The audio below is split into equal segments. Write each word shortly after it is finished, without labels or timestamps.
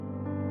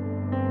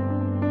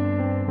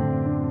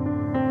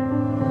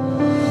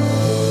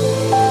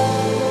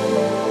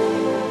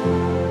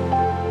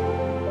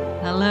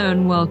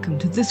welcome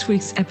to this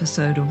week's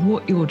episode of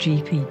What Your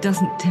GP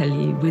Doesn't Tell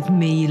You with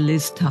me,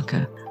 Liz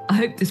Tucker. I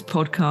hope this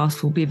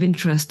podcast will be of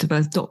interest to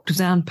both doctors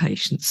and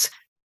patients.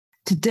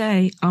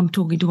 Today, I'm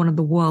talking to one of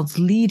the world's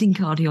leading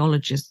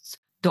cardiologists,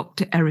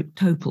 Dr. Eric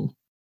Topol,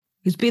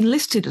 who's been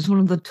listed as one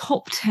of the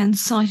top 10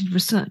 cited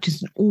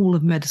researchers in all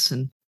of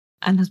medicine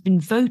and has been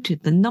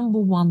voted the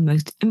 #1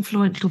 most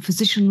influential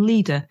physician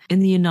leader in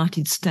the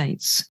United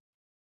States.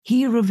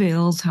 He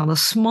reveals how the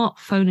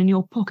smartphone in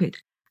your pocket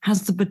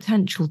has the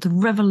potential to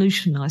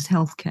revolutionise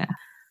healthcare.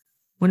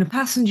 When a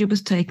passenger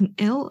was taken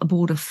ill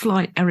aboard a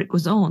flight Eric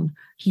was on,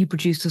 he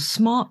produced a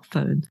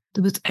smartphone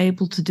that was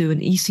able to do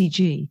an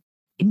ECG,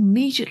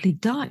 immediately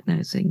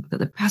diagnosing that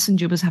the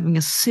passenger was having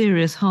a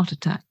serious heart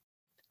attack.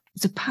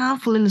 It's a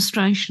powerful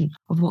illustration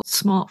of what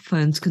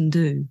smartphones can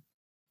do.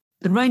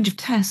 The range of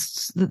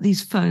tests that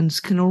these phones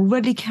can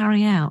already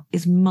carry out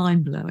is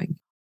mind-blowing,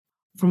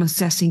 from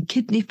assessing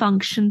kidney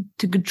function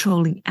to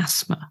controlling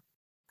asthma.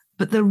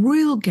 But the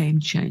real game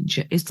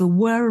changer is the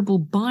wearable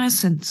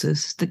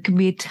biosensors that can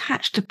be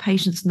attached to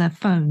patients and their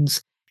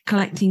phones,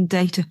 collecting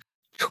data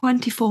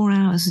 24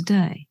 hours a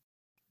day,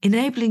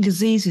 enabling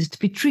diseases to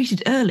be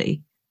treated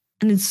early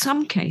and in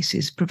some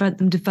cases prevent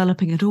them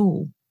developing at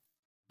all.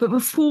 But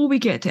before we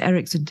get to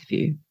Eric's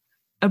interview,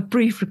 a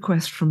brief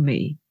request from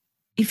me.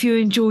 If you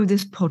enjoy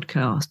this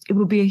podcast, it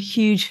would be a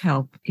huge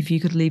help if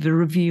you could leave a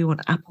review on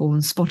Apple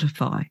and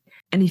Spotify,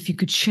 and if you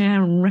could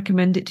share and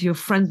recommend it to your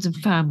friends and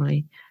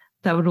family.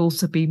 That would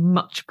also be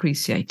much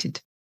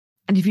appreciated.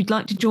 And if you'd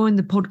like to join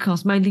the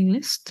podcast mailing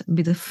list and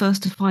be the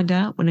first to find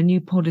out when a new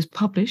pod is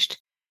published,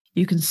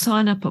 you can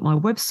sign up at my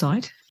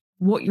website,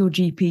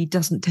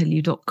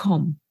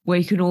 whatyourgpdoesn'ttellyu.com, where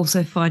you can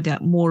also find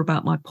out more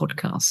about my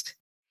podcast.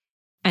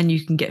 And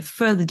you can get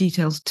further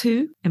details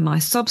too in my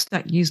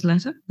Substack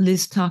newsletter,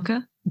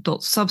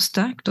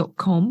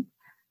 liztucker.substack.com,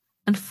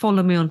 and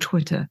follow me on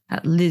Twitter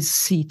at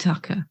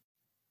LizCTucker.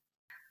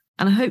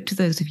 And I hope to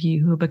those of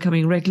you who are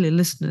becoming regular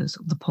listeners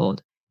of the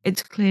pod,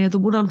 it's clear that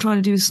what I'm trying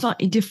to do is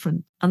slightly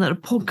different and that a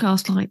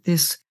podcast like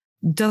this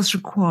does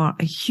require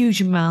a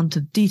huge amount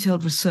of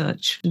detailed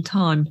research and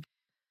time.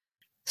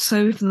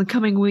 So if in the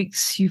coming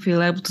weeks you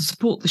feel able to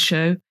support the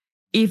show,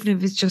 even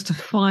if it's just a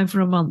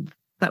 $5 a month,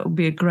 that would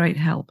be a great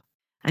help.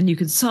 And you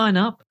can sign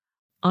up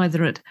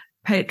either at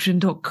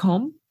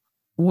patreon.com,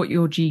 What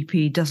Your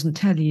GP Doesn't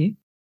Tell You,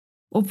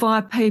 or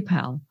via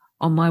PayPal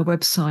on my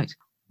website,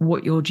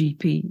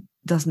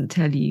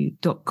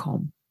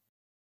 whatyourgpdoesn'ttellyu.com.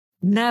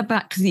 Now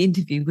back to the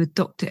interview with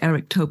Dr.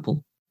 Eric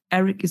Topol.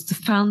 Eric is the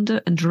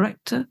founder and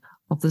director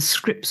of the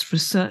Scripps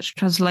Research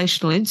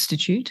Translational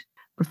Institute,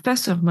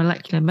 professor of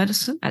molecular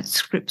medicine at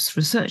Scripps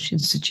Research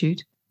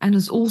Institute, and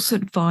has also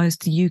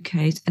advised the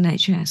UK's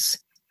NHS.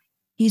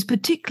 He's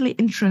particularly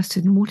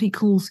interested in what he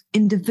calls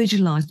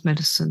individualised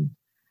medicine,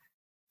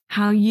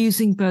 how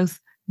using both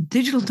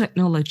digital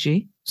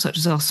technology, such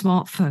as our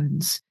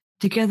smartphones,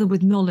 together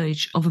with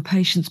knowledge of a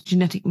patient's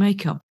genetic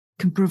makeup,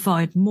 can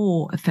provide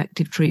more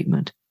effective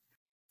treatment.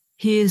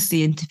 Here's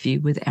the interview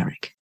with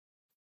Eric.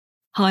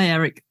 Hi,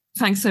 Eric.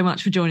 Thanks so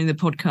much for joining the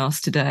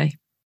podcast today.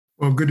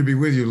 Well, good to be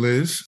with you,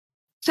 Liz.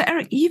 So,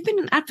 Eric, you've been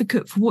an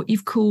advocate for what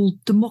you've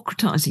called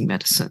democratising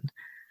medicine,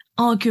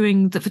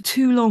 arguing that for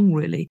too long,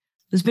 really,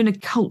 there's been a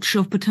culture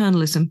of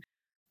paternalism,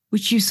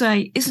 which you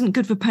say isn't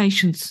good for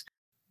patients,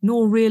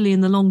 nor really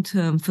in the long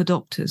term for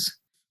doctors.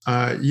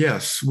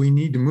 Yes, we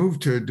need to move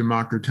to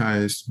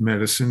democratized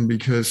medicine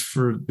because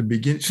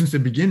since the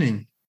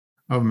beginning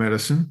of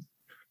medicine,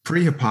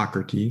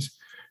 pre-Hippocrates,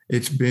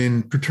 it's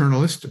been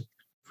paternalistic,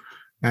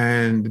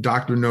 and the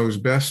doctor knows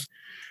best.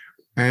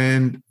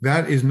 And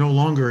that is no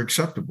longer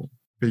acceptable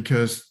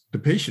because the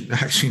patient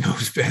actually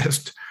knows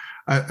best,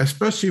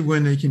 especially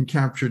when they can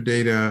capture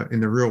data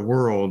in the real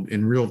world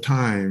in real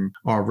time.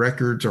 Our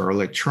records are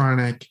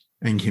electronic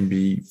and can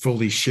be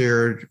fully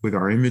shared with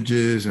our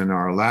images and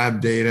our lab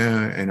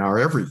data and our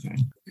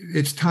everything.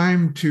 It's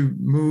time to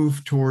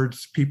move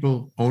towards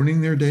people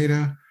owning their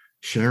data,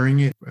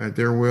 sharing it at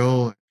their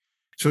will.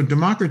 So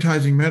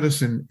democratizing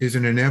medicine is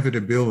an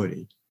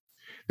inevitability.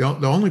 The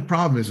only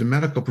problem is the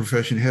medical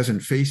profession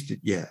hasn't faced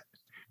it yet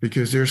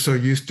because they're so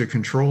used to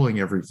controlling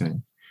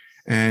everything.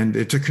 And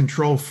it's a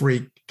control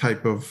freak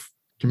type of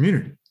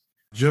community.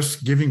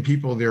 Just giving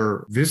people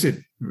their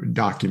visit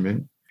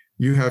document,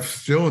 you have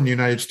still in the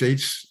United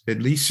States,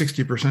 at least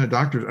 60% of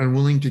doctors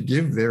unwilling to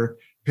give their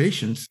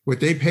patients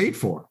what they paid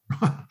for.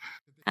 And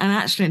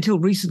actually, until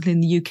recently in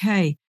the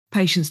UK,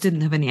 patients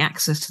didn't have any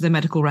access to their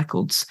medical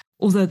records,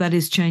 although that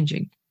is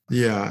changing.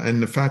 Yeah,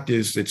 and the fact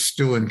is it's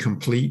still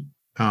incomplete.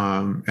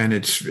 And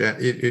it's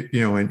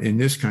in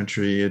this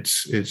country,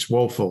 it's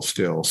woeful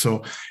still.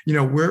 So,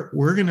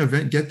 we're going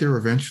to get there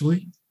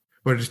eventually,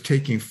 but it's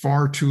taking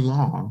far too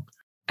long.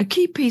 A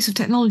key piece of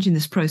technology in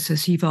this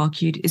process, you've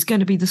argued, is going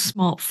to be the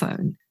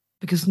smartphone,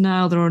 because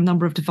now there are a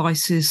number of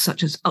devices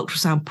such as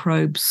ultrasound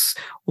probes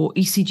or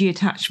ECG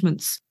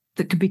attachments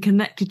that can be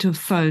connected to a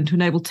phone to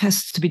enable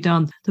tests to be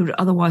done that would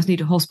otherwise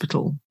need a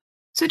hospital.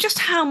 So just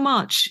how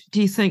much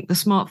do you think the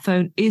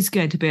smartphone is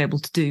going to be able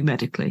to do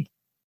medically?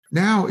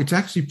 Now it's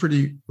actually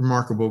pretty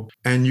remarkable.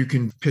 And you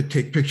can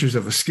take pictures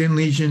of a skin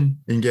lesion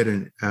and get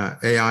an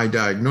AI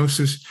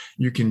diagnosis.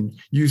 You can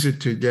use it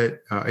to get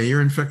a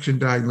ear infection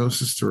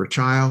diagnosis for a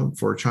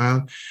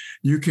child.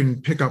 You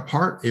can pick up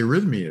heart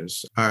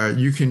arrhythmias.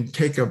 You can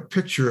take a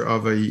picture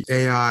of a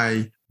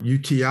AI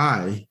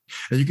UTI,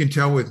 and you can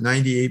tell with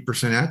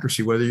 98%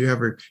 accuracy whether you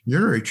have a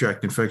urinary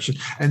tract infection.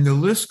 And the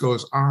list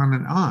goes on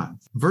and on.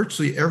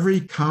 Virtually every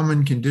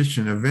common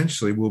condition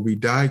eventually will be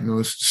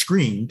diagnosed,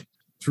 screened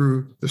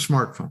through the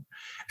smartphone.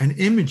 And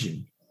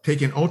imaging,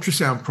 take an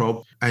ultrasound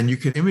probe, and you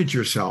can image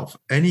yourself,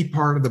 any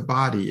part of the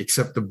body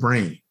except the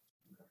brain,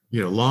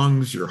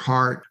 lungs, your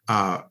heart,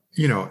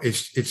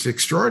 it's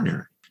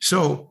extraordinary.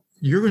 So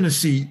you're going to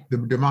see the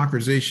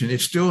democratization.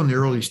 It's still in the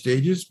early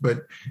stages,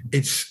 but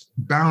it's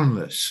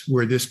boundless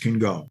where this can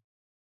go.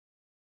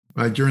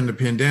 During the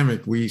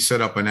pandemic, we set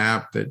up an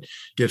app that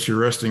gets your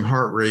resting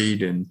heart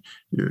rate and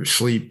your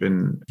sleep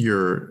and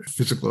your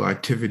physical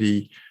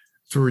activity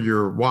through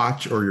your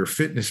watch or your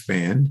fitness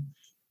band.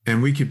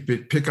 And we could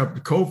pick up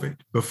the COVID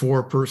before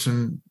a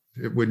person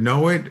would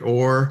know it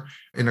or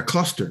in a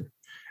cluster,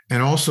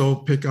 and also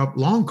pick up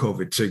long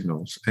COVID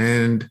signals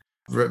and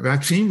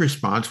vaccine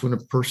response when a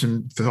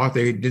person thought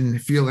they didn't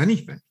feel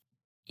anything.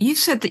 You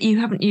said that you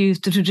haven't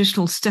used a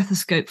traditional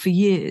stethoscope for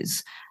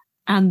years,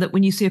 and that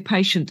when you see a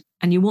patient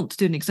and you want to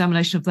do an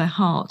examination of their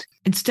heart,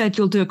 instead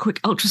you'll do a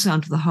quick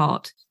ultrasound of the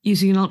heart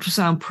using an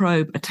ultrasound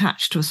probe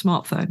attached to a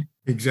smartphone.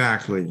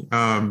 Exactly.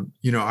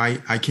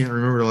 I can't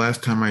remember the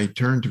last time I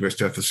turned to a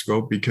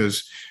stethoscope,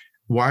 because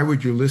why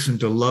would you listen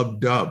to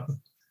lub-dub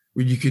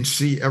when you can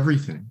see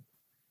everything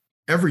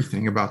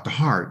about the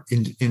heart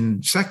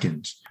in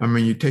seconds? I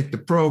mean, you take the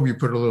probe, you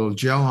put a little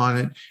gel on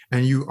it,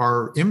 and you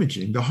are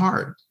imaging the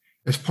heart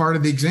as part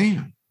of the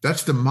exam.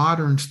 That's the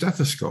modern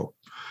stethoscope.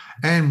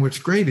 And what's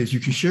great is you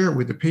can share it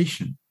with the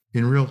patient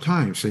in real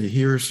time. So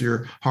here's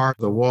your heart,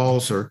 the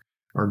walls are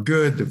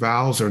good, the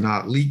valves are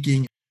not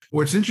leaking.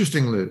 What's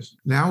interesting, Liz,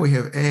 now we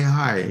have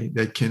AI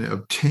that can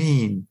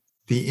obtain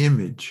the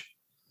image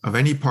of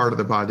any part of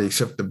the body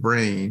except the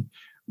brain,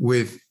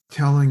 with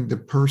telling the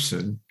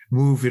person,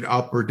 move it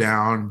up or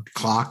down,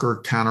 clock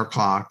or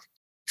counterclock.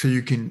 So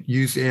you can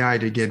use AI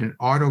to get an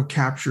auto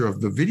capture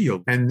of the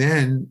video and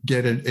then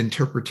get an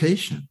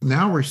interpretation.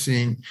 Now we're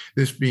seeing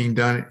this being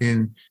done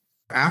in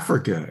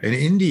Africa and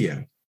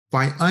India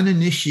by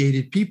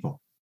uninitiated people.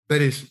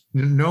 That is,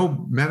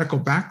 no medical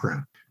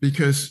background,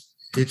 because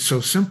it's so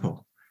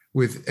simple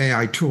with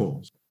AI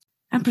tools.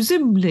 And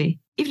presumably,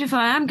 even if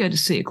I am going to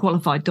see a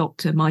qualified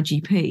doctor, my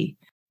GP,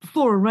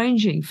 before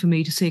arranging for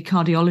me to see a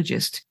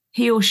cardiologist,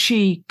 he or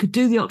she could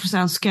do the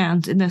ultrasound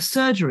scans in their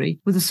surgery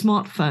with a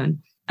smartphone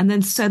and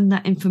then send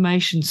that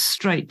information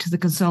straight to the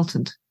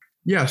consultant.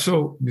 Yeah,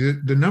 so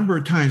the number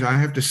of times I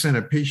have to send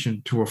a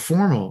patient to a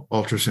formal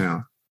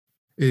ultrasound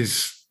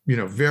is,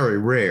 very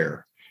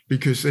rare,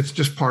 because it's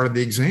just part of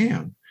the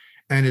exam.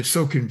 And it's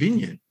so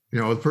convenient.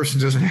 The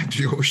person doesn't have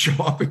to go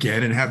show up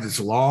again and have this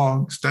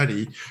long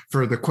study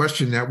for the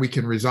question that we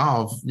can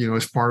resolve,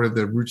 as part of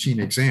the routine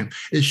exam.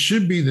 It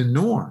should be the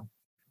norm.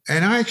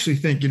 And I actually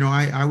think,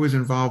 I was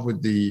involved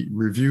with the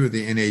review of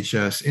the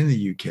NHS in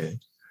the UK.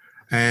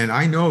 And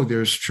I know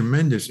there's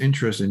tremendous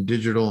interest in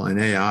digital and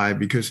AI,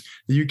 because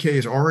the UK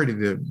is already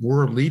the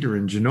world leader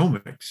in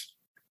genomics.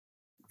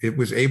 It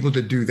was able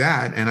to do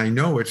that. And I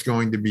know it's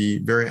going to be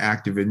very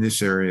active in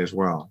this area as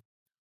well.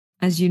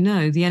 As you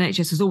know, the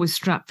NHS is always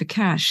strapped for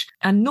cash,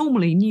 and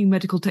normally new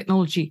medical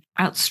technology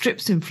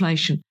outstrips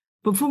inflation.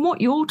 But from what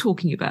you're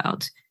talking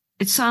about,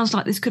 it sounds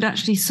like this could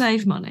actually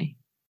save money.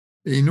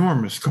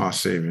 Enormous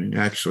cost saving,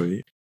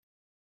 actually.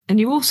 And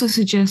you also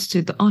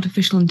suggested that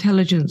artificial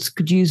intelligence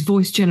could use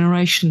voice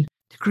generation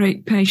to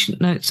create patient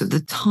notes at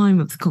the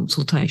time of the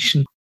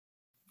consultation,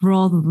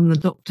 rather than the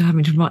doctor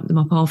having to write them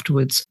up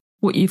afterwards,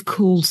 what you've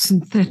called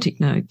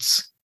synthetic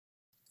notes.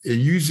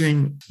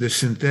 Using the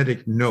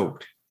synthetic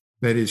note,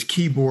 that is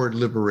keyboard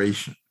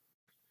liberation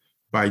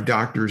by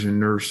doctors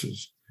and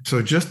nurses.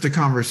 So just the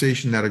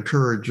conversation that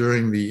occurred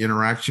during the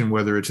interaction,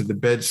 whether it's at the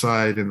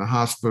bedside, in the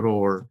hospital,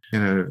 or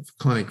in a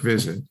clinic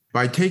visit,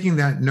 by taking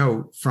that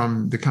note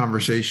from the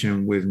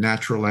conversation with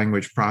natural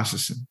language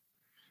processing,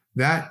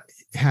 that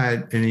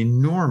had an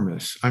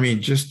enormous,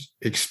 just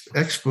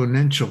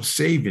exponential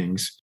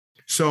savings.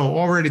 So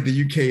already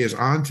the UK is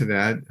onto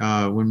that.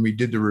 When we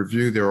did the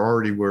review, there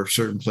already were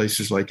certain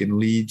places like in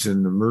Leeds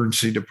and the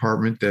emergency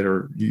department that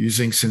are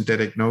using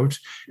synthetic notes.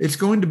 It's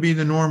going to be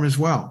the norm as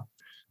well.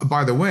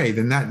 By the way,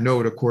 then that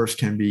note, of course,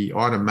 can be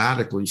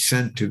automatically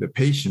sent to the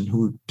patient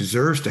who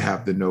deserves to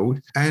have the note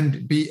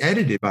and be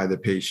edited by the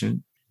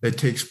patient. That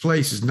takes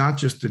place is not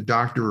just the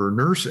doctor or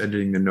nurse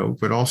editing the note,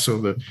 but also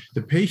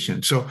the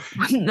patient. So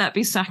wouldn't that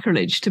be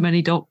sacrilege to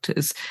many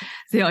doctors,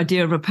 the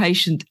idea of a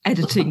patient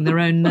editing their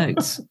own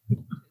notes?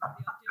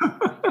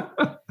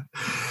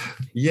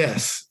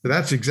 Yes,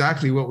 that's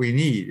exactly what we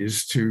need,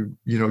 is to,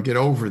 get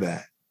over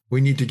that. We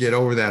need to get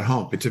over that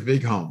hump. It's a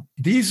big hump.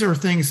 These are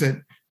things that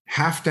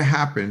have to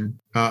happen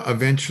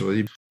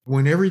eventually.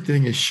 When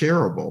everything is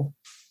shareable,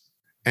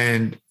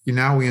 And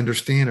now we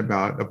understand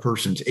about a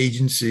person's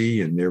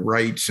agency and their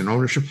rights and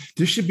ownership.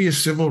 This should be a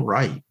civil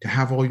right to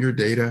have all your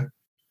data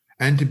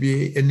and to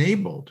be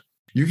enabled.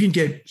 You can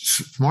get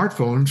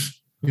smartphones,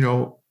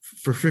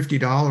 for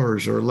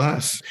 $50 or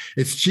less.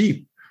 It's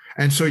cheap.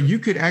 And so you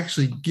could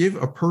actually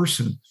give a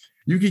person,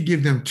 you could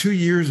give them 2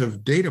 years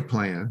of data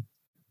plan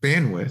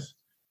bandwidth,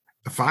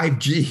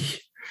 5G,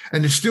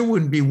 and it still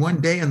wouldn't be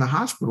 1 day in the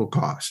hospital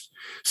cost.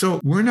 So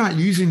we're not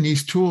using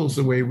these tools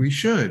the way we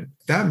should.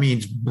 That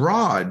means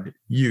broad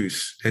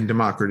use and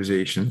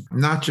democratization,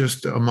 not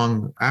just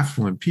among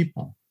affluent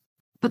people.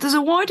 But there's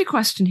a wider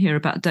question here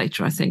about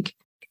data, I think.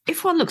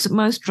 If one looks at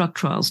most drug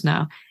trials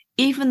now,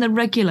 even the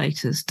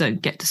regulators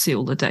don't get to see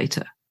all the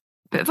data.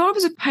 But if I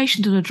was a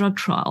patient in a drug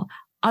trial,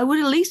 I would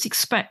at least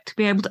expect to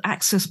be able to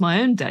access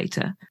my own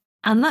data.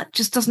 And that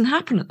just doesn't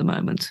happen at the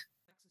moment.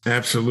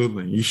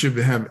 Absolutely. You should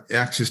have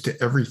access to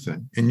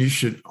everything and you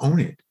should own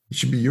it. It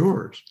should be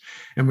yours.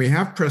 And we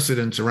have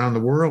precedents around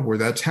the world where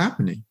that's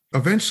happening.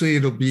 Eventually,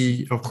 it'll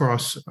be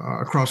across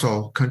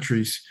all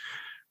countries,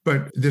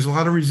 but there's a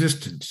lot of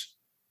resistance.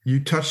 You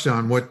touched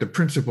on what the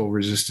principal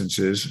resistance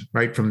is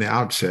right from the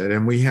outset,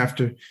 and we have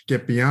to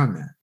get beyond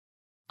that.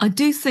 I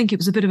do think it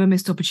was a bit of a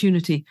missed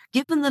opportunity,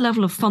 given the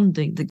level of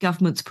funding that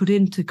governments put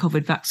into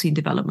COVID vaccine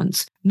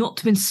developments, not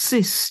to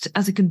insist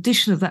as a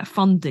condition of that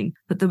funding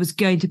that there was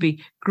going to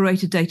be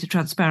greater data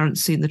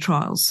transparency in the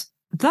trials.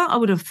 That, I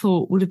would have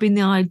thought, would have been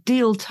the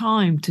ideal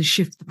time to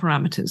shift the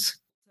parameters.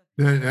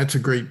 That's a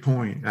great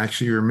point,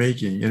 actually, you're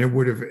making, and it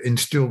would have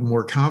instilled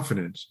more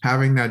confidence.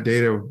 Having that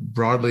data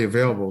broadly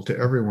available to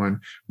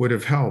everyone would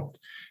have helped.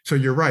 So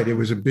you're right, it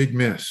was a big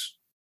miss.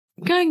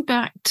 Going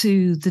back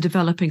to the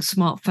developing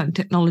smartphone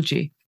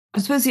technology, I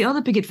suppose the other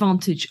big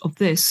advantage of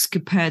this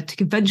compared to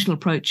conventional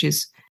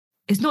approaches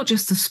is not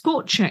just the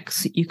spot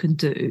checks that you can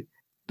do,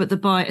 but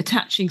that by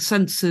attaching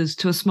sensors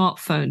to a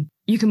smartphone,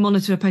 you can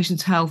monitor a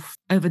patient's health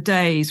over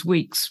days,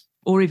 weeks,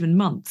 or even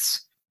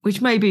months,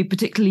 which may be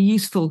particularly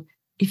useful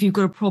if you've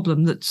got a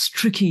problem that's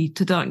tricky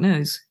to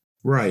diagnose.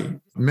 Right.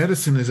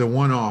 Medicine is a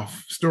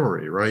one-off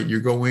story, right? You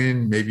go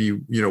in maybe,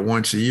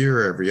 once a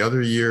year, every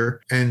other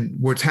year, and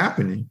what's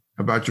happening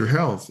about your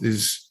health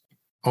is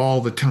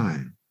all the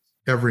time,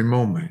 every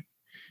moment.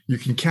 You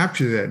can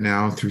capture that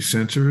now through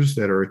sensors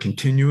that are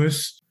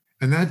continuous,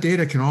 and that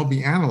data can all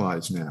be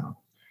analyzed now.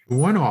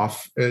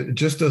 One-off, it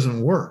just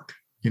doesn't work,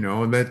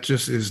 and that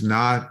just is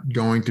not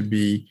going to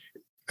be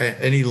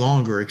any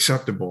longer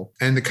acceptable.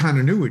 And the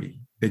continuity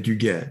that you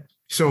get.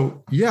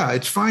 So, yeah,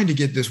 it's fine to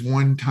get this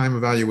one-time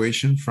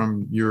evaluation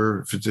from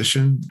your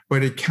physician,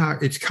 but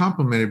it's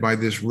complemented by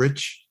this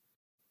rich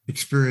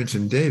experience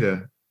and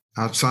data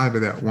outside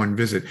of that one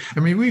visit. I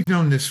mean, we've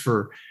known this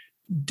for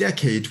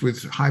decades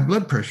with high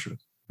blood pressure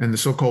and the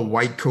so-called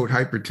white coat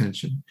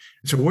hypertension.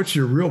 So what's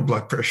your real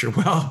blood pressure?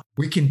 Well,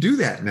 we can do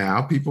that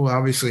now. People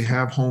obviously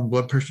have home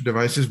blood pressure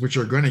devices, which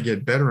are going to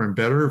get better and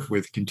better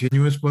with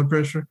continuous blood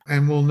pressure.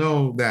 And we'll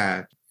know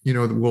that,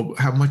 we'll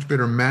have much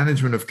better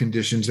management of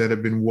conditions that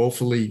have been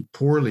woefully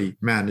poorly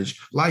managed,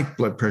 like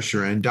blood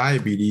pressure and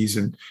diabetes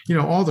and,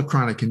 all the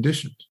chronic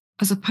conditions.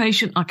 As a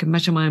patient, I can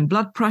measure my own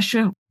blood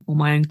pressure or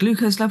my own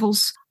glucose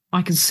levels.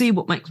 I can see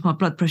what makes my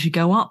blood pressure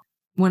go up.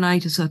 When I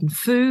eat a certain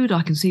food,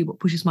 I can see what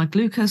pushes my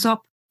glucose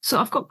up. So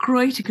I've got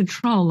greater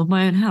control of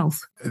my own health.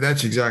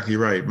 That's exactly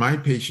right. My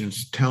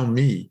patients tell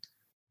me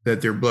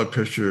that their blood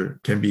pressure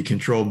can be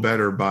controlled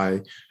better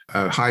by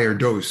a higher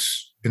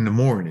dose in the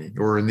morning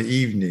or in the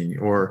evening,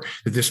 or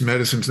that this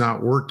medicine's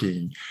not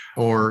working,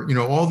 or,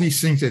 all these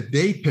things that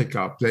they pick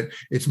up, that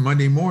it's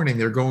Monday morning,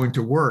 they're going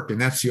to work,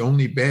 and that's the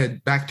only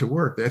back to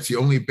work. That's the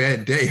only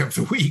bad day of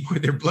the week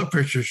where their blood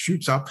pressure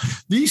shoots up.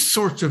 These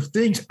sorts of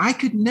things I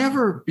could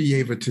never be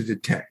able to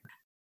detect.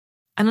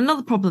 And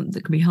another problem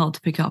that can be hard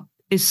to pick up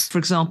is, for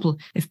example,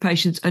 if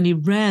patients only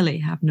rarely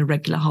have an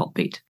irregular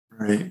heartbeat.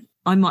 Right.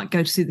 I might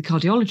go to see the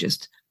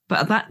cardiologist, but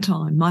at that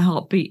time, my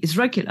heartbeat is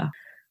regular.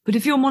 But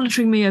if you're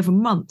monitoring me over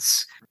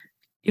months,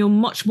 you're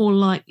much more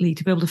likely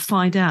to be able to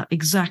find out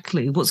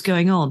exactly what's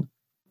going on.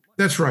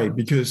 That's right,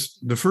 because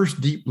the first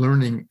deep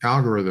learning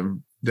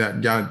algorithm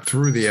that got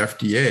through the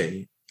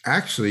FDA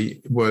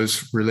actually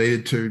was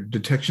related to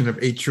detection of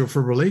atrial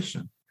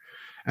fibrillation.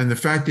 And the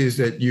fact is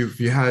that if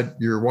you had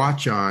your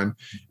watch on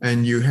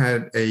and you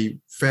had a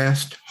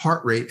fast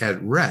heart rate at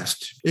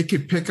rest, it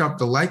could pick up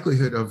the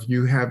likelihood of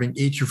you having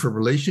atrial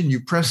fibrillation. You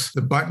press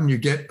the button, you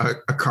get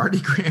a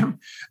cardiogram,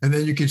 and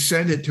then you can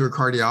send it to a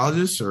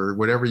cardiologist or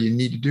whatever you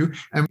need to do,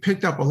 and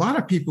picked up a lot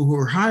of people who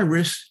were high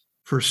risk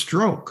for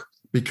stroke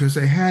because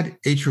they had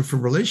atrial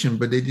fibrillation,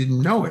 but they didn't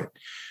know it.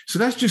 So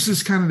that's just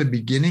this kind of the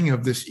beginning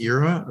of this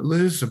era,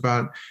 Liz,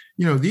 about,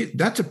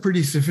 that's a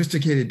pretty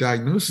sophisticated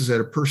diagnosis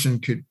that a person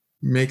could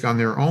make on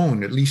their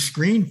own, at least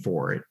screen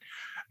for it.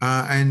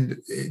 And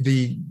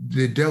the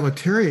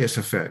deleterious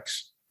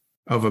effects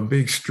of a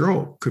big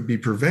stroke could be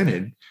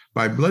prevented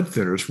by blood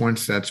thinners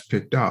once that's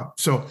picked up.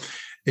 So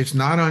it's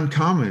not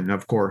uncommon,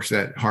 of course,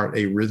 that heart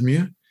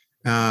arrhythmia.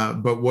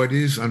 But what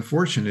is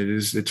unfortunate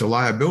is it's a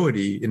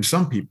liability in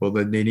some people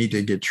that they need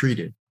to get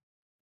treated.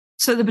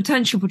 So the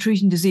potential for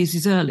treating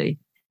diseases early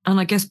And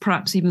I guess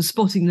perhaps even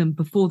spotting them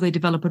before they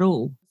develop at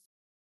all.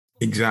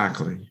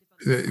 Exactly.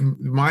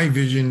 My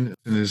vision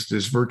is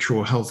this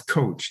virtual health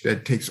coach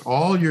that takes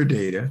all your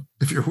data,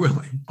 if you're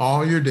willing,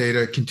 all your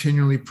data,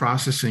 continually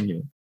processing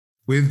it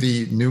with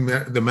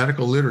the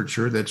medical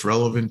literature that's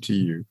relevant to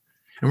you.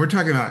 And we're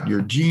talking about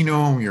your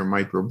genome, your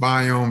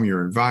microbiome,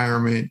 your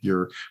environment,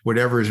 your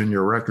whatever is in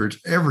your records,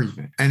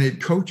 everything. And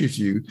it coaches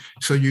you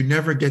so you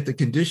never get the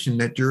condition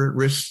that you're at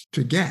risk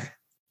to get.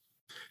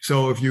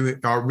 So if you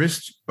are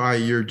risked by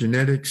your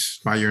genetics,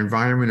 by your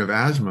environment of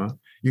asthma,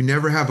 you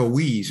never have a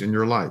wheeze in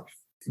your life.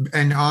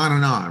 And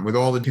on with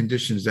all the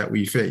conditions that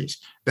we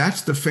face.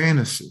 That's the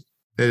fantasy.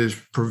 That is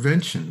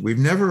prevention. We've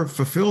never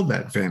fulfilled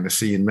that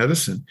fantasy in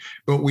medicine,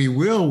 but we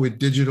will with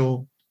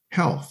digital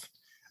health.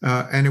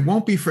 And it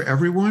won't be for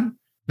everyone.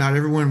 Not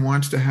everyone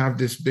wants to have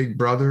this big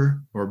brother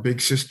or big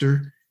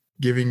sister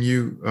giving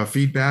you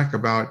feedback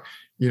about,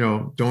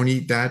 don't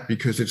eat that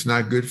because it's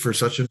not good for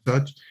such and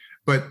such.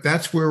 But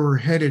that's where we're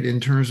headed in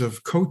terms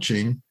of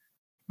coaching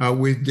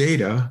with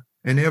data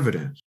and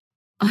evidence.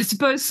 I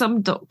suppose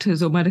some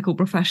doctors or medical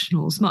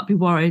professionals might be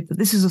worried that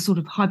this is a sort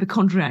of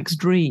hypochondriac's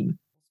dream.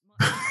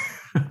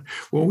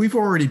 Well, we've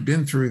already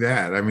been through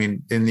that. I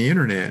mean, in the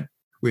internet,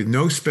 with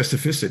no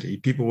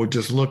specificity, people will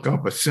just look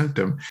up a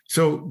symptom.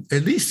 So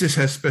at least this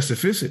has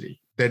specificity.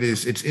 That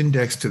is, it's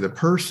indexed to the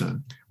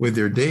person with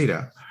their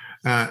data.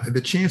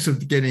 The chance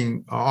of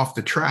getting off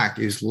the track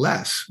is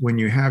less when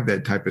you have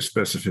that type of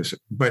specificity.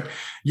 But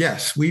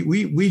yes,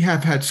 we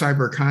have had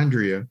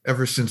cyberchondria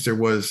ever since there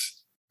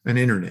was an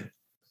internet.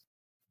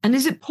 And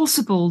is it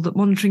possible that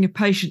monitoring a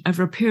patient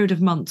over a period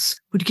of months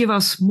would give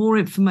us more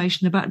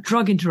information about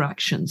drug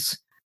interactions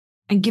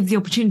and give the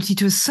opportunity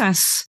to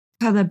assess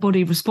how their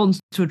body responds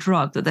to a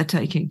drug that they're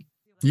taking?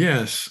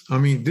 Yes. I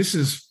mean, this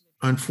is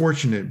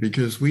unfortunate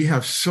because we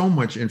have so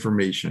much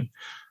information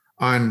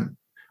on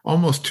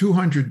almost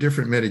 200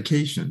 different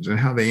medications and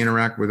how they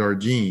interact with our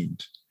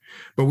genes,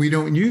 but we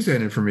don't use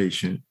that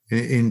information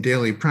in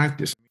daily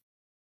practice.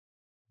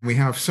 We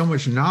have so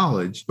much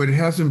knowledge, but it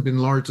hasn't been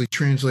largely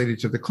translated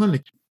to the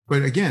clinic.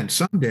 But again,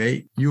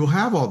 someday you'll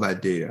have all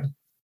that data.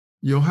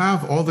 You'll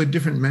have all the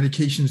different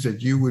medications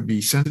that you would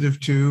be sensitive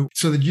to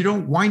so that you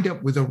don't wind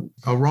up with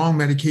a wrong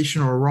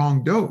medication or a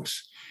wrong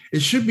dose.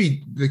 It should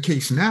be the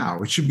case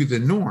now. It should be the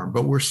norm,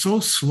 but we're so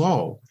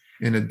slow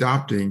in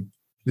adopting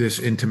this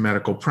into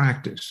medical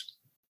practice.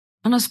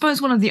 And I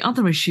suppose one of the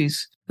other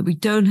issues that we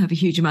don't have a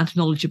huge amount of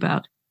knowledge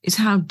about is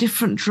how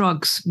different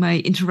drugs may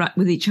interact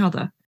with each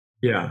other.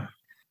 Yeah.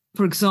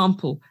 For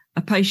example,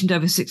 a patient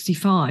over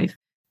 65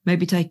 may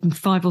be taking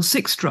 5 or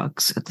 6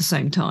 drugs at the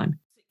same time.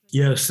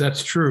 Yes,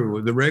 that's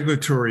true. The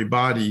regulatory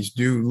bodies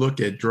do look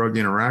at drug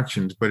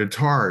interactions, but it's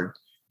hard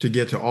to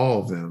get to all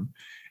of them.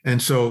 And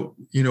so,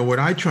 what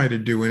I try to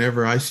do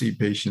whenever I see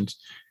patients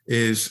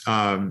is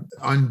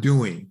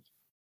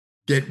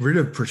get rid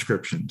of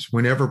prescriptions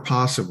whenever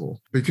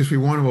possible, because we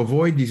want to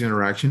avoid these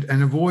interactions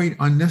and avoid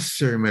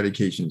unnecessary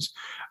medications.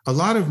 A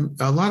lot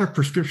of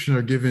prescriptions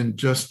are given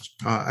just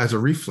as a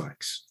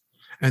reflex,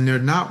 and they're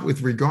not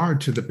with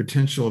regard to the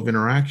potential of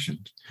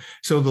interactions.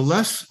 So the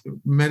less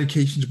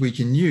medications we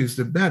can use,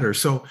 the better.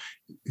 So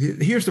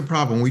here's the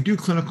problem. We do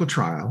clinical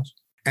trials,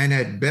 and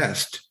at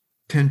best,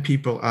 10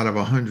 people out of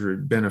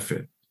 100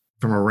 benefit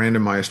from a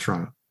randomized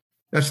trial.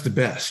 That's the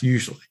best,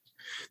 usually.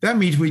 That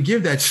means we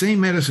give that same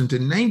medicine to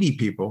 90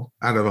 people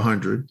out of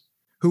 100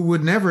 who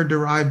would never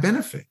derive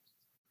benefit.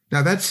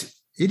 Now,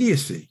 that's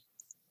idiocy.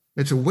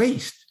 It's a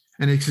waste.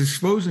 And it's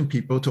exposing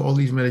people to all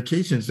these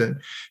medications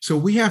so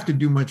we have to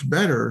do much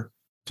better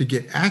to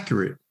get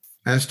accurate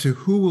as to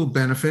who will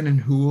benefit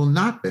and who will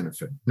not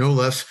benefit, no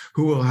less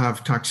who will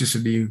have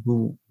toxicity,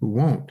 who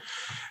won't.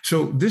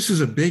 So this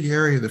is a big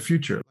area of the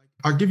future.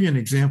 I'll give you an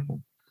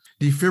example.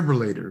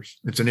 Defibrillators,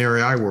 it's an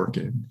area I work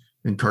in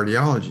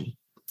cardiology.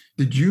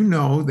 Did you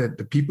know that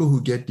the people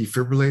who get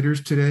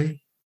defibrillators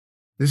today,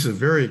 this is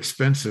very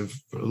expensive,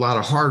 a lot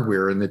of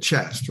hardware in the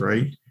chest,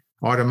 right?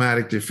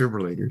 Automatic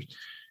defibrillators.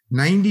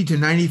 90 to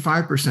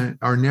 95%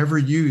 are never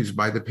used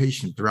by the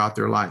patient throughout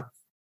their life.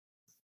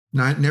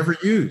 Never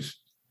used.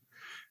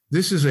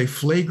 This is a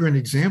flagrant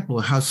example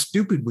of how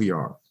stupid we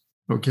are,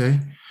 okay?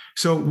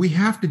 So we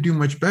have to do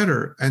much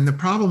better. And the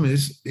problem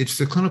is it's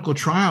the clinical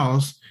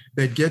trials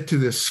that get to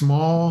this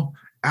small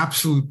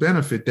absolute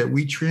benefit that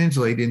we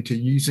translate into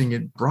using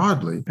it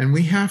broadly. And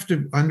we have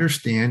to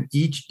understand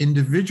each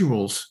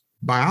individual's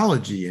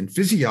biology and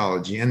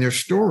physiology and their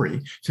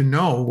story to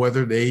know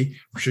whether they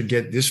should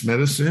get this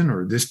medicine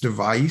or this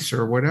device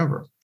or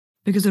whatever.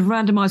 Because a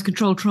randomized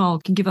controlled trial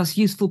can give us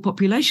useful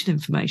population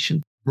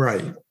information.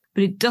 Right.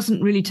 But it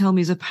doesn't really tell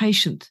me as a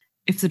patient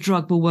if the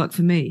drug will work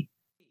for me.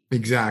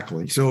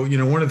 Exactly. So,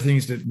 one of the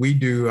things that we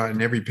do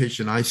in every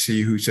patient I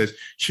see who says,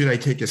 should I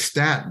take a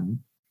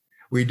statin?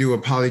 We do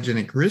a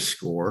polygenic risk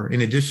score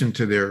in addition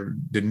to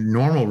the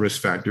normal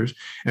risk factors,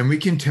 and we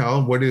can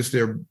tell what is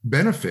their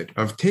benefit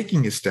of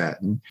taking a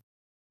statin.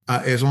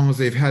 as long as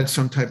they've had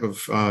some type of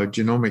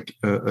genomic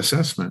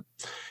assessment.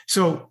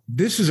 So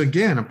this is,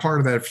 again, a part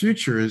of that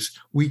future is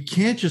we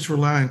can't just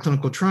rely on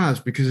clinical trials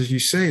because, as you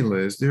say,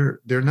 Liz,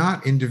 they're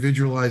not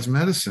individualized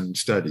medicine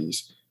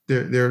studies.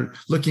 They're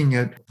looking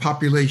at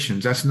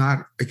populations. That's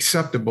not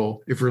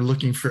acceptable if we're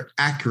looking for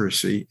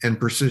accuracy and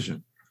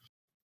precision.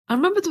 I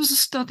remember there was a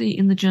study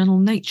in the journal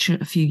Nature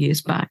a few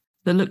years back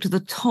that looked at the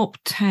top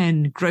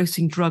 10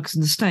 grossing drugs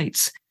in the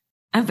States.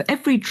 And for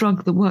every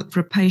drug that worked for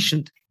a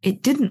patient,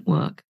 it didn't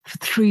work for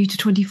 3 to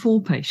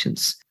 24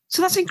 patients.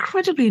 So that's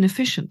incredibly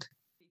inefficient.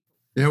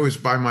 It was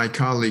by my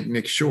colleague,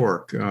 Nick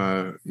Shork.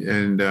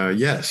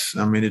 Yes,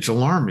 I mean, it's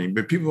alarming,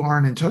 but people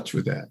aren't in touch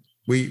with that.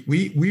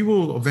 We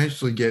will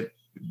eventually get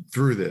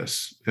through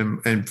this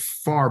and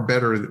far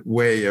better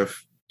way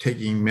of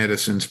taking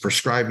medicines,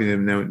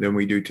 prescribing them than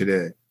we do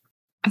today.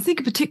 I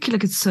think a particular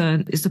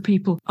concern is the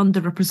people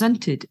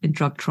underrepresented in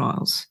drug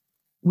trials.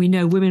 We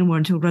know women were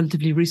until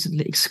relatively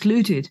recently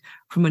excluded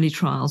from many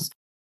trials,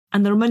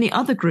 and there are many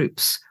other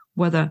groups,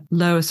 whether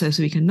lower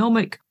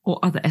socioeconomic or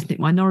other ethnic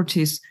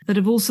minorities, that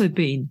have also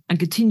been and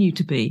continue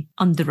to be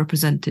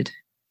underrepresented.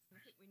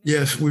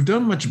 Yes, we've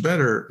done much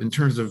better in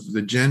terms of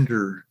the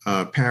gender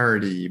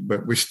parity,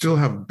 but we still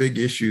have big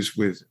issues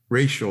with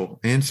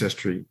racial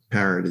ancestry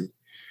parity.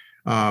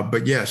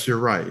 But yes, you're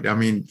right. I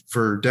mean,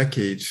 for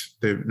decades,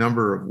 the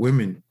number of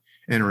women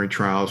entering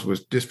trials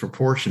was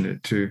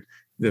disproportionate to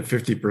the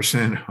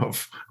 50%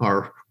 of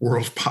our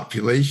world's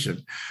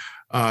population.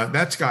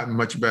 That's gotten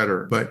much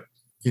better, but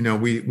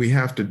we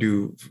have to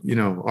do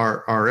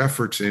our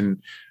efforts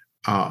in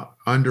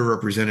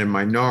underrepresented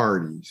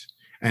minorities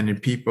and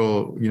in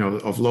people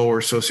of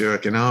lower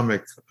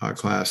socioeconomic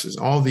classes.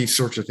 All these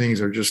sorts of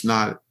things are just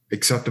not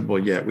acceptable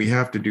yet. We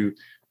have to do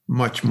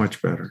much,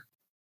 much better.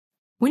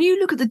 When you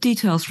look at the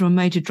details from a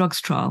major drugs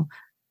trial,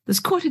 there's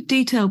quite a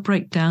detailed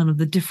breakdown of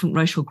the different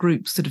racial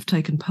groups that have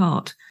taken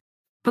part.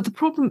 But the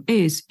problem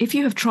is, if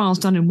you have trials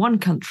done in one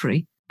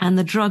country and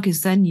the drug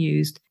is then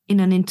used in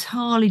an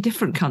entirely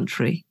different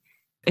country,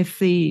 if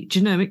the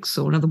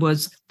genomics, or in other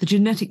words, the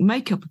genetic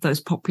makeup of those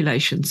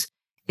populations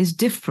is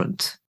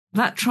different,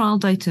 that trial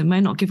data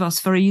may not give us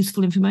very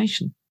useful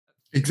information.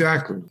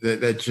 Exactly.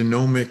 That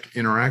genomic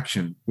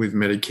interaction with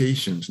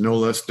medications, no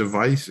less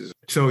devices.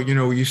 So,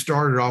 you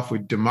started off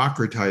with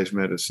democratized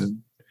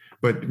medicine,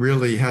 but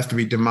really it has to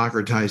be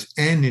democratized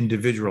and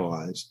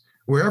individualized.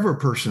 Wherever a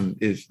person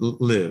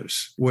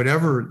lives,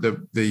 whatever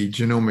the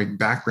genomic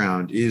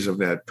background is of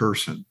that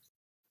person.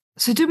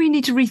 So do we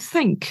need to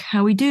rethink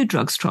how we do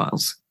drugs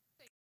trials?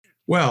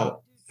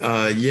 Well,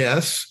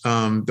 yes.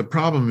 The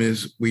problem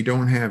is we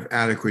don't have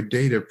adequate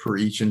data per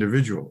each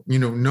individual.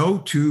 No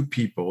two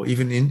people,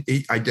 even in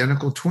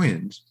identical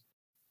twins,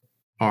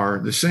 are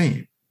the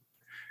same.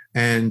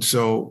 And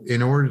so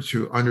in order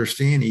to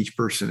understand each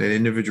person at an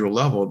individual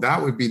level,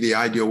 that would be the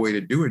ideal way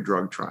to do a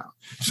drug trial.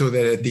 So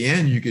that at the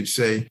end, you could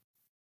say,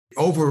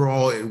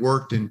 overall, it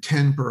worked in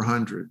 10 per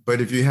 100.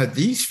 But if you had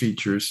these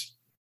features,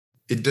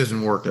 it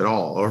doesn't work at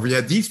all. Or if you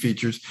had these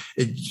features,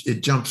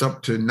 it jumps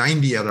up to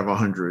 90 out of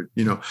 100,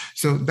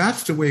 So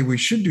that's the way we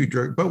should do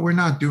drug, but we're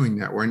not doing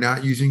that. We're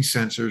not using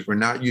sensors. We're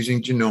not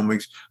using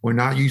genomics. We're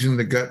not using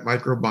the gut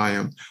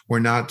microbiome. We're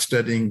not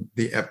studying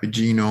the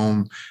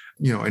epigenome,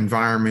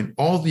 environment.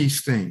 All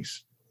these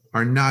things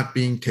are not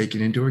being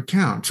taken into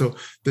account. So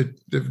the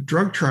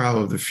drug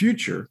trial of the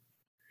future,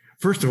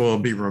 first of all, will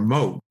be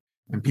remote.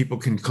 And people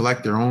can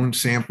collect their own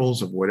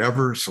samples of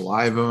whatever,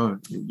 saliva,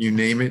 you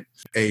name it,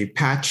 a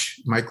patch,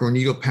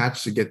 microneedle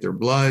patch to get their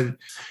blood.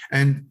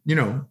 And,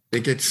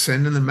 it gets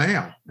sent in the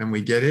mail and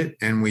we get it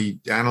and we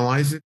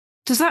analyze it.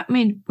 Does that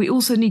mean we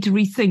also need to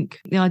rethink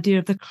the idea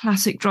of the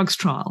classic drugs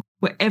trial,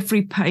 where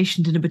every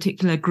patient in a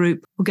particular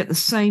group will get the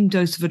same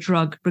dose of a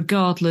drug,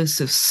 regardless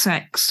of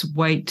sex,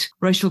 weight,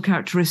 racial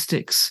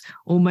characteristics,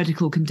 or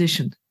medical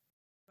condition?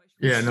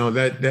 Yeah, no,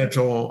 that's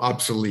all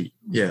obsolete.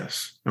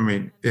 Yes. I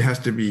mean, it has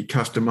to be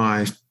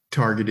customized,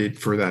 targeted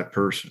for that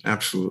person.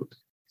 Absolutely.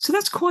 So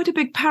that's quite a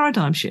big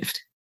paradigm shift.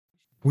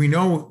 We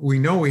know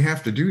we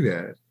have to do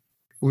that.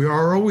 We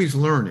are always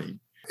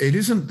learning. It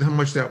isn't how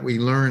much that we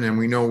learn and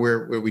we know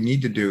where we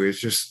need to do. It's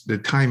just the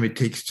time it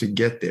takes to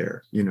get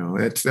there.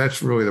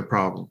 That's really the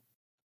problem.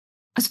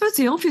 I suppose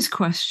the obvious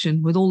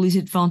question with all these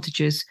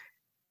advantages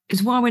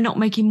is why we're not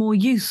making more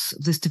use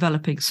of this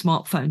developing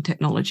smartphone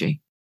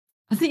technology.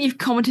 I think you've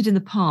commented in the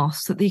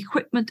past that the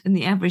equipment in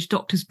the average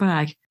doctor's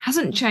bag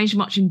hasn't changed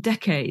much in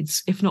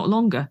decades, if not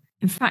longer.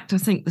 In fact, I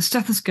think the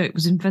stethoscope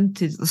was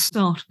invented at the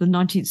start of the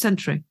 19th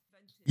century.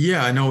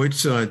 Yeah, I know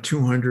it's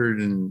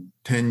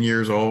 210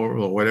 years old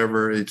or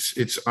whatever. I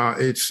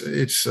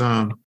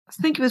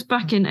think it was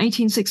back in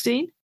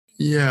 1816.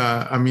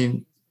 Yeah, I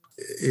mean,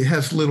 it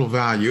has little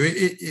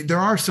value. There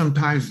are some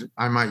times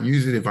I might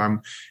use it if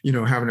I'm,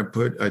 having to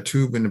put a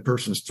tube in the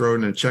person's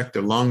throat and check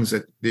their lungs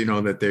that,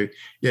 that they're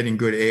getting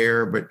good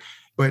air, but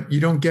you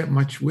don't get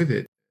much with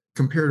it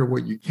compared to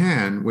what you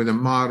can with a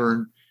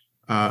modern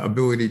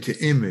ability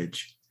to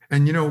image.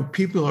 And,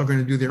 people are going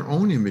to do their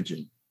own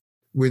imaging.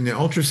 When the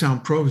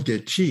ultrasound probes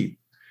get cheap,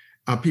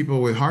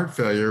 people with heart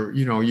failure,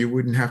 you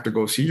wouldn't have to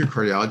go see your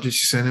cardiologist. You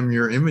send them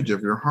your image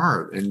of your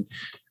heart. And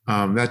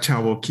that's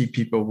how we'll keep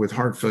people with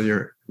heart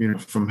failure,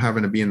 from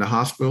having to be in the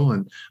hospital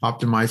and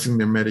optimizing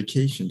their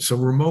medication. So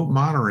remote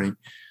monitoring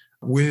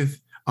with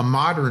a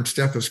modern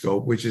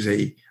stethoscope, which is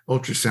a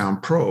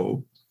ultrasound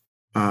probe,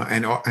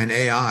 and an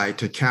AI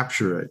to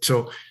capture it.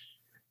 So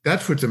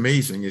that's what's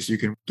amazing is you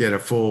can get a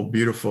full,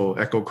 beautiful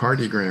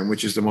echocardiogram,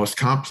 which is the most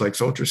complex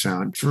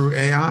ultrasound, through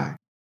AI.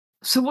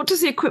 So what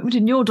does the equipment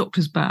in your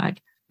doctor's bag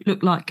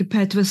look like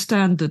compared to a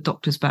standard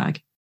doctor's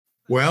bag?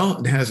 Well,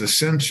 it has a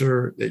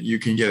sensor that you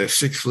can get a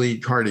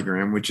 6-lead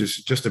cardiogram, which is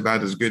just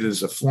about as good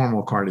as a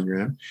formal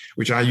cardiogram,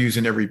 which I use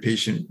in every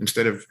patient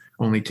instead of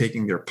only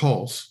taking their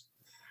pulse.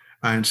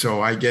 And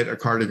so I get a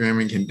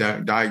cardiogram and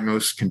can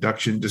diagnose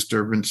conduction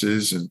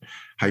disturbances and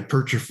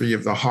hypertrophy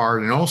of the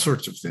heart and all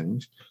sorts of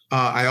things.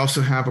 I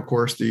also have, of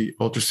course, the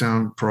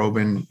ultrasound probe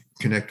and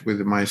connect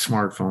with my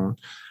smartphone.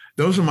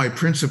 Those are my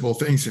principal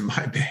things in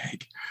my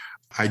bag.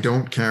 I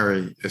don't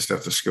carry a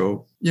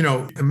stethoscope.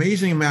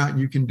 Amazing amount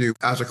you can do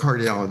as a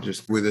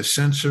cardiologist with a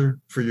sensor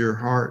for your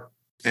heart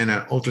and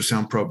an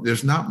ultrasound probe.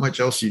 There's not much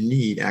else you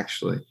need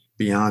actually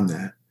beyond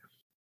that.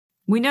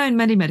 We know in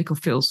many medical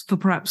fields, for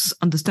perhaps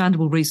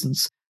understandable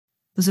reasons,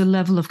 there's a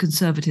level of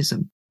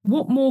conservatism.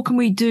 What more can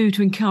we do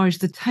to encourage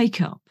the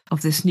take-up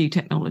of this new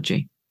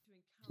technology?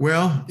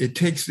 Well, it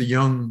takes the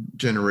young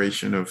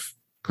generation of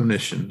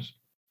clinicians,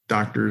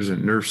 doctors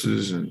and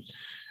nurses and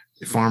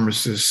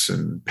pharmacists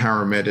and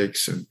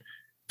paramedics, and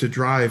to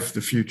drive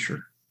the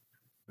future.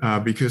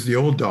 Because the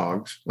old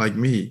dogs, like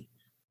me,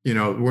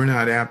 we're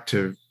not apt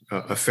to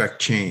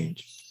affect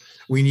change.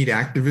 We need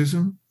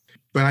activism.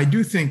 But I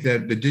do think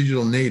that the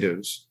digital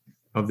natives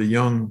of the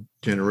young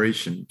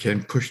generation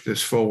can push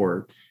this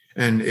forward,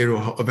 and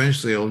it'll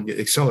get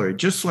accelerated.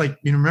 Just like,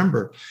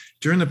 remember,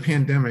 during the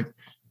pandemic,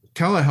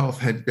 telehealth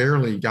had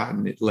barely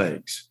gotten its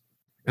legs.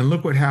 And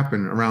look what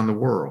happened around the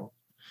world.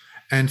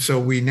 And so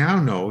we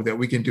now know that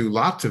we can do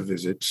lots of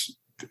visits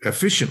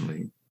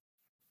efficiently,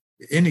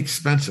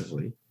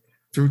 inexpensively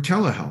through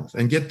telehealth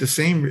and get the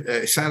same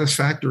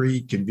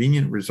satisfactory,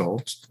 convenient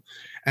results,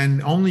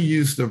 and only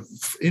use the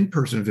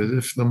in-person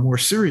visit for the more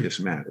serious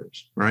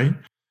matters, right?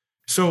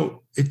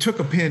 So it took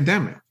a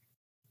pandemic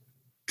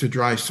to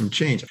drive some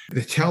change.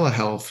 The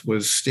telehealth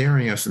was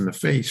staring us in the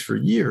face for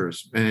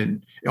years,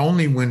 and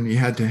only when you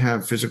had to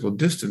have physical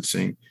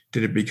distancing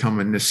did it become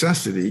a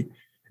necessity.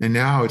 And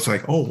now it's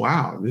like, oh,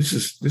 wow, this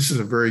is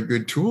a very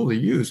good tool to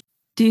use.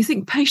 Do you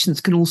think patients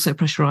can also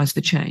pressurize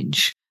for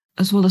change,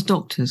 as well as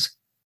doctors?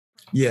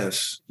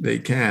 Yes, they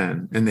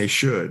can, and they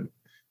should.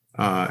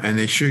 And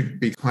they should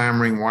be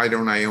clamoring, why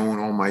don't I own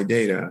all my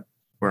data,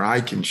 where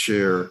I can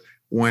share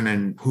when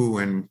and who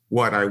and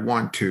what I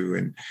want to?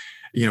 And,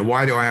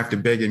 why do I have to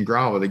beg and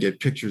grovel to get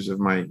pictures of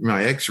my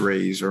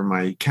x-rays or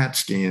my CAT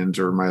scans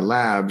or my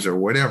labs or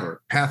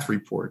whatever, path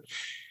report?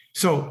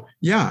 So,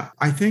 yeah,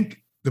 I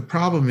think the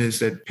problem is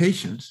that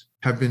patients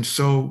have been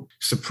so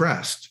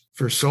suppressed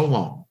for so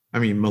long,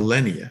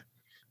 millennia,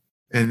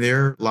 and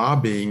their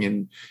lobbying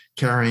and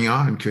carrying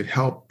on could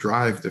help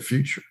drive the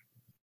future.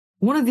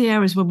 One of the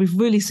areas where we've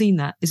really seen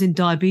that is in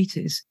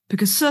diabetes,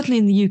 because certainly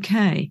in the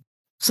UK,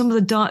 some of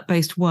the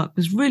diet-based work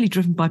was really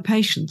driven by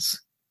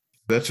patients.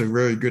 That's a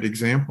very good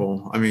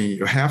example.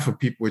 Half of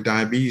people with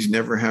diabetes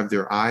never have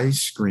their eyes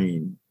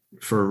screened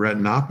for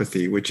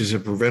retinopathy, which is a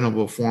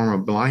preventable form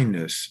of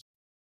blindness.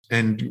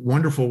 And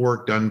wonderful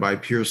work done by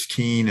Pierce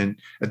Keene and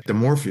at the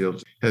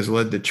Moorfields has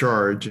led the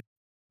charge.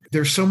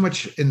 There's so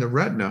much in the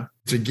retina.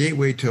 It's a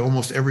gateway to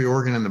almost every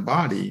organ in the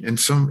body. And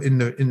some in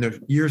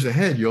the years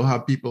ahead, you'll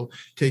have people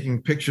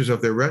taking pictures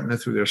of their retina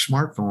through their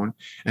smartphone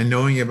and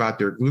knowing about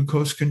their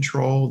glucose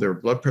control, their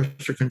blood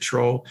pressure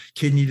control,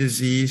 kidney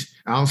disease,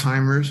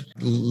 Alzheimer's,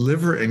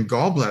 liver and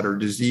gallbladder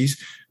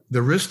disease,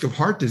 the risk of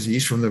heart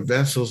disease from the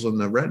vessels in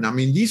the retina.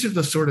 These are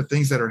the sort of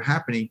things that are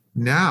happening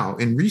now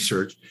in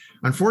research.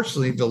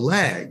 Unfortunately, the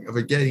lag of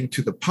it getting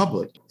to the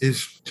public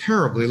is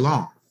terribly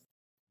long.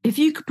 If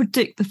you could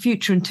predict the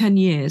future in 10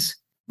 years,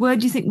 where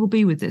do you think we'll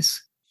be with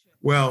this?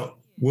 Well,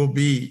 we'll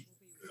be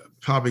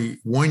probably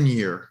 1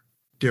 year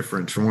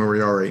difference from where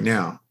we are right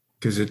now,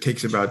 because it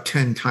takes about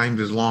 10 times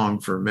as long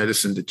for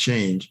medicine to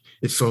change.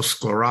 It's so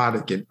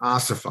sclerotic and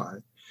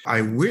ossified. I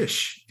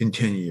wish in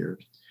 10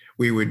 years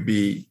we would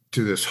be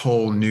to this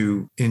whole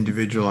new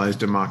individualized,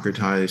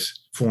 democratized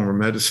form of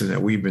medicine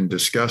that we've been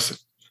discussing.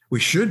 We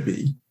should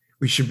be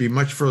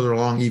much further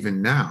along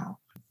even now.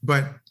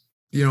 But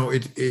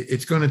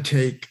it's going to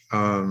take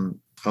a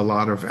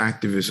lot of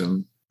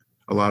activism,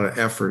 a lot of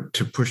effort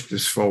to push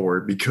this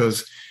forward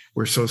because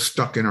we're so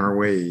stuck in our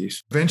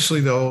ways.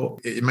 Eventually, though,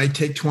 it might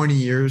take 20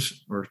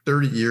 years or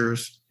 30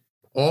 years.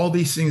 All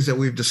these things that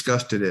we've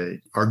discussed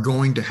today are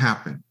going to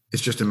happen.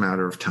 It's just a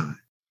matter of time.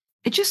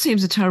 It just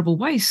seems a terrible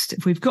waste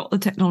if we've got the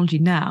technology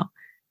now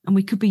and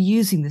we could be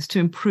using this to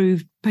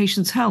improve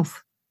patients'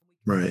 health.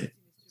 Right.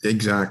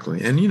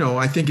 Exactly. And,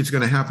 I think it's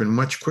going to happen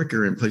much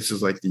quicker in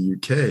places like the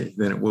UK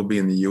than it will be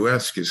in the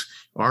US because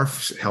our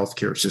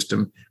healthcare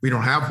system, we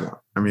don't have one.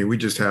 I mean, we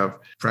just have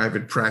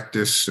private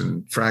practice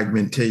and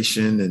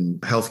fragmentation, and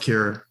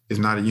healthcare is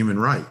not a human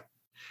right.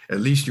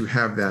 At least you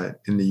have that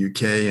in the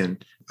UK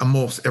and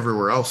almost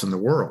everywhere else in the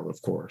world,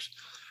 of course.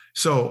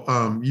 So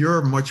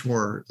you're much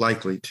more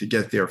likely to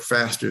get there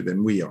faster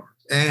than we are.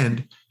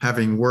 And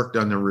having worked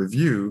on the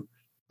review,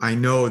 I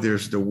know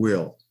there's the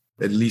will,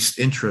 at least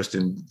interest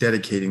in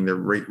dedicating their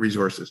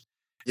resources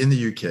in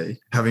the UK,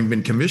 having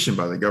been commissioned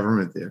by the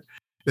government there,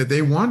 that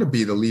they want to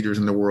be the leaders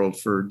in the world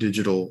for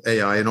digital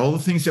AI and all the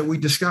things that we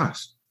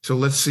discussed. So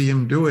let's see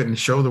them do it and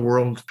show the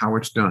world how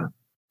it's done.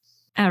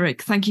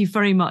 Eric, thank you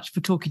very much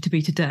for talking to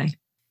me today.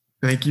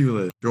 Thank you,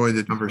 Liz. Enjoy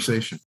the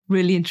conversation.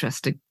 Really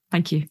interesting.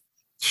 Thank you.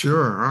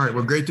 Sure. All right.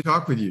 Well, great to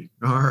talk with you.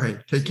 All right.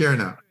 Take care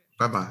now.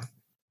 Bye-bye.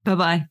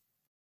 Bye-bye.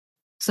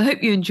 So I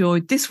hope you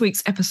enjoyed this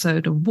week's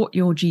episode of What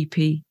Your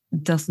GP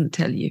Doesn't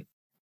Tell You.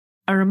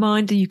 A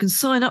reminder, you can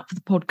sign up for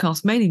the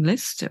podcast mailing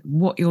list at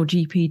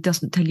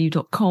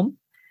whatyourgpdoesn'ttellyu.com.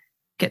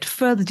 Get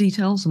further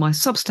details on my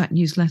Substack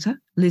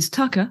newsletter,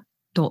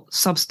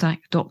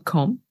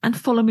 liztucker.substack.com, and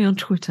follow me on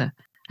Twitter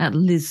at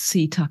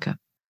LizCTucker.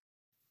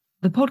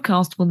 The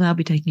podcast will now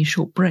be taking a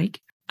short break,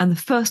 and the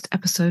first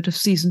episode of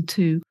Season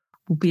 2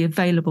 will be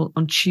available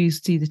on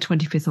Tuesday, the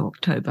 25th of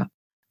October.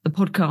 The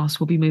podcast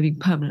will be moving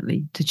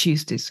permanently to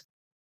Tuesdays.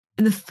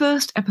 In the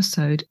first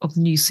episode of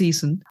the new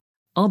season,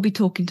 I'll be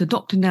talking to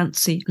Dr.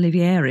 Nancy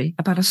Olivieri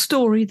about a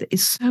story that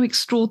is so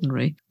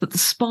extraordinary that the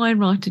spy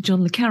writer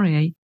John le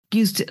Carrier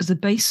used it as a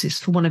basis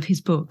for one of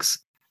his books.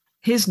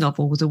 His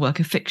novel was a work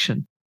of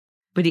fiction,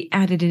 but he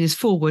added in his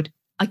foreword,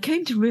 "I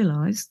came to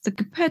realise that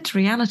compared to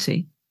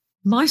reality,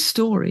 my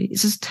story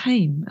is as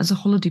tame as a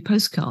holiday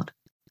postcard."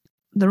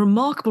 The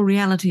remarkable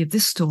reality of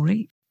this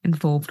story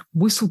involved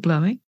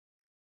whistleblowing,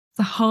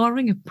 the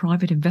hiring of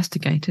private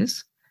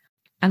investigators,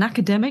 an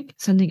academic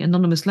sending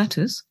anonymous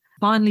letters,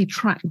 finally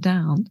tracked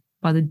down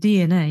by the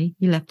DNA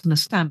he left on a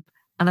stamp,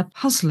 and a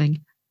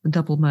puzzling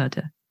double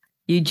murder.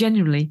 You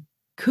genuinely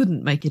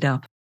couldn't make it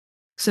up.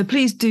 So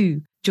please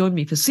do join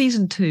me for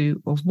Season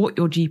 2 of What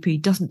Your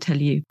GP Doesn't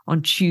Tell You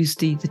on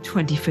Tuesday, the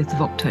 25th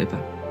of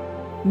October.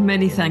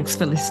 Many thanks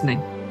for listening.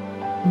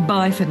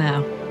 Bye for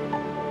now.